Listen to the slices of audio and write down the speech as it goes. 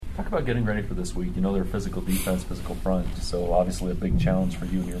Talk about getting ready for this week. You know they're physical defense, physical front, so obviously a big challenge for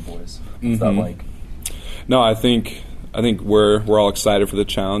you and your boys. What's that like? No, I think we're all excited for the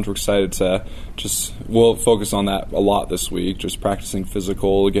challenge. We're excited to we'll focus on that a lot this week, just practicing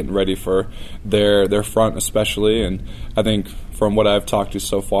physical, getting ready for their front especially. And I think from what I've talked to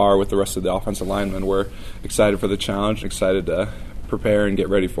so far with the rest of the offensive linemen, we're excited for the challenge, excited to prepare and get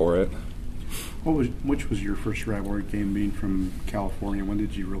ready for it. Which was your first rivalry game being from California? When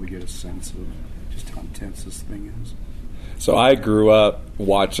did you really get a sense of just how intense this thing is? So I grew up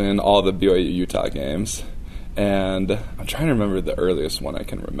watching all the BYU-Utah games, and I'm trying to remember the earliest one I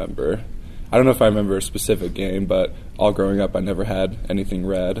can remember. I don't know if I remember a specific game, but all growing up I never had anything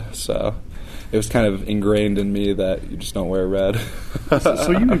red, so it was kind of ingrained in me that you just don't wear red.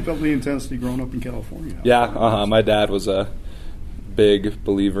 So you felt the intensity growing up in California? Yeah, my dad was a big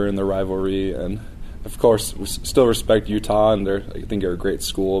believer in the rivalry, and of course we still respect Utah, and I think they're a great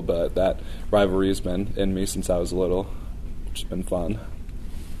school, but that rivalry has been in me since I was little, which has been fun.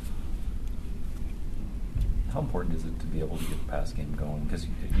 How important is it to be able to get the pass game going? Because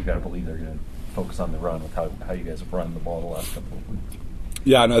you got to believe they're going to focus on the run with how you guys have run the ball the last couple of weeks.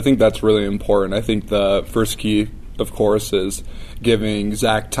 Yeah, and I think that's really important. I think the first key, of course, is giving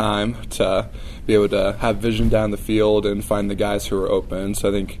Zach time to be able to have vision down the field and find the guys who are open. So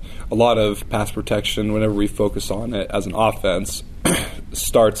I think a lot of pass protection, whenever we focus on it as an offense,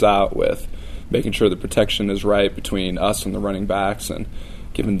 starts out with making sure the protection is right between us and the running backs and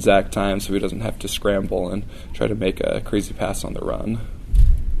giving Zach time so he doesn't have to scramble and try to make a crazy pass on the run.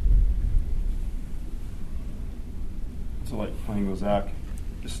 So like playing with Zach,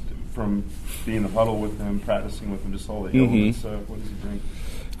 just from being in the huddle with him, practicing with him, just all the elements, what does he bring?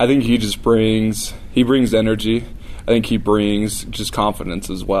 I think he just brings energy. I think he brings just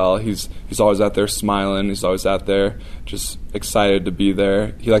confidence as well. He's always out there smiling. He's always out there just excited to be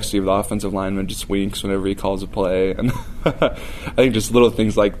there. He likes to give the offensive lineman just winks whenever he calls a play. And I think just little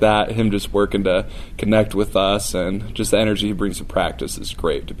things like that, him just working to connect with us and just the energy he brings to practice is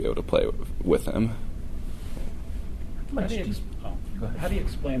great to be able to play with him. How do you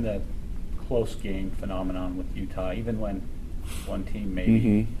explain that close game phenomenon with Utah? Even when one team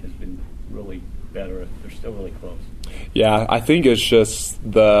maybe has been really better, they're still really close. Yeah, I think it's just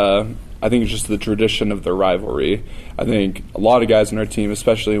the tradition of the rivalry. I think a lot of guys on our team,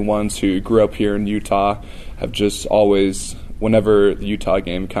 especially ones who grew up here in Utah, have just always, whenever the Utah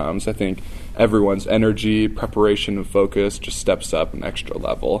game comes, I think everyone's energy, preparation, and focus just steps up an extra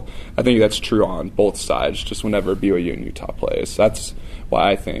level. I think that's true on both sides, just whenever BYU and Utah plays. That's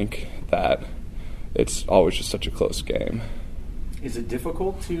why I think that it's always just such a close game. Is it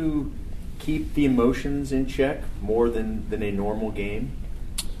difficult to keep the emotions in check more than a normal game?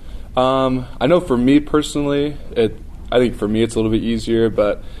 I know for me personally, I think for me it's a little bit easier,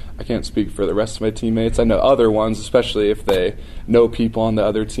 but I can't speak for the rest of my teammates. I know other ones, especially if they know people on the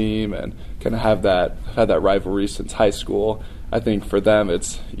other team and kind of had that rivalry since high school. I think for them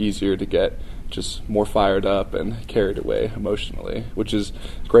it's easier to get just more fired up and carried away emotionally, which is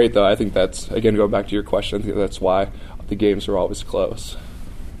great though. I think that's, again, going back to your question, I think that's why the games are always close.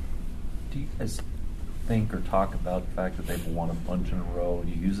 Do you guys think or talk about the fact that they've won a bunch in a row?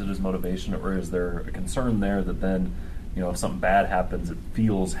 Do you use it as motivation, or is there a concern there that then, if something bad happens, it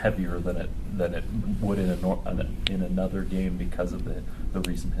feels heavier than it would in another game because of the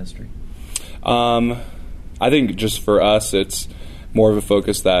recent history? I think just for us, it's more of a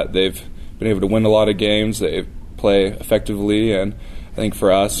focus that they've been able to win a lot of games, they play effectively, and I think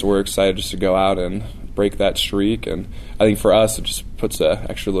for us, we're excited just to go out and break that streak. And I think for us, it just puts an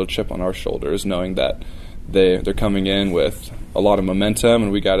extra little chip on our shoulders, knowing that they're coming in with a lot of momentum,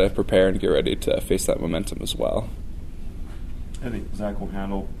 and we got to prepare and get ready to face that momentum as well. I think Zach will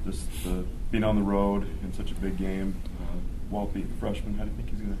handle just being on the road in such a big game, while being a freshman. How do you think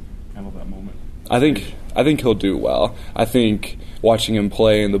he's going to handle that moment? I think he'll do well. I think watching him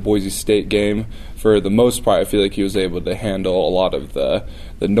play in the Boise State game, for the most part, I feel like he was able to handle a lot of the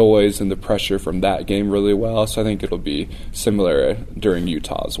noise and the pressure from that game really well. So I think it'll be similar during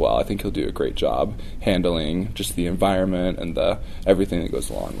Utah as well. I think he'll do a great job handling just the environment and everything that goes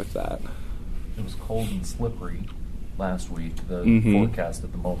along with that. It was cold and slippery last week. The forecast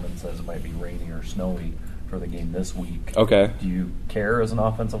at the moment says it might be rainy or snowy for the game this week. Okay. Do you care as an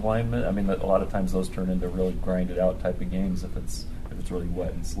offensive lineman? I mean, a lot of times those turn into really grinded out type of games if it's really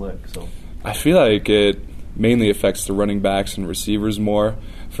wet and slick. So I feel like it mainly affects the running backs and receivers more.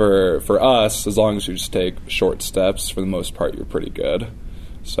 For us, as long as you just take short steps, for the most part, you're pretty good.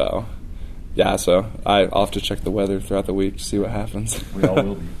 So, yeah. So I'll have to check the weather throughout the week to see what happens. We all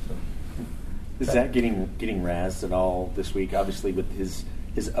will be. So. Is Zach getting razzed at all this week? Obviously, with his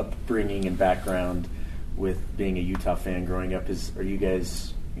his upbringing and background with being a Utah fan growing up. Are you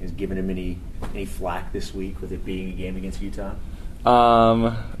guys giving him any flack this week with it being a game against Utah?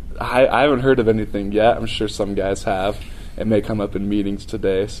 I haven't heard of anything yet. I'm sure some guys have. It may come up in meetings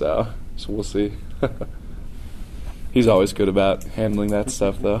today, so we'll see. He's always good about handling that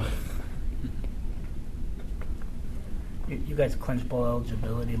stuff, though. You guys clinched bowl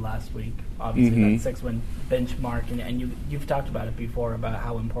eligibility last week. Obviously, that 6-win benchmark, and you've talked about it before about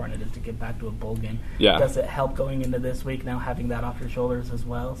how important it is to get back to a bowl game. Yeah. Does it help going into this week now having that off your shoulders as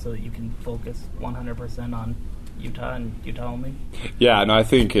well, so that you can focus 100% on Utah and Utah only? Yeah, no, I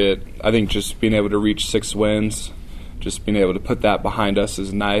think just being able to reach 6 wins, just being able to put that behind us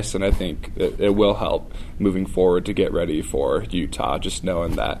is nice, and I think it will help moving forward to get ready for Utah, just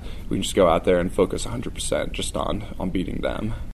knowing that we can just go out there and focus 100% just on beating them.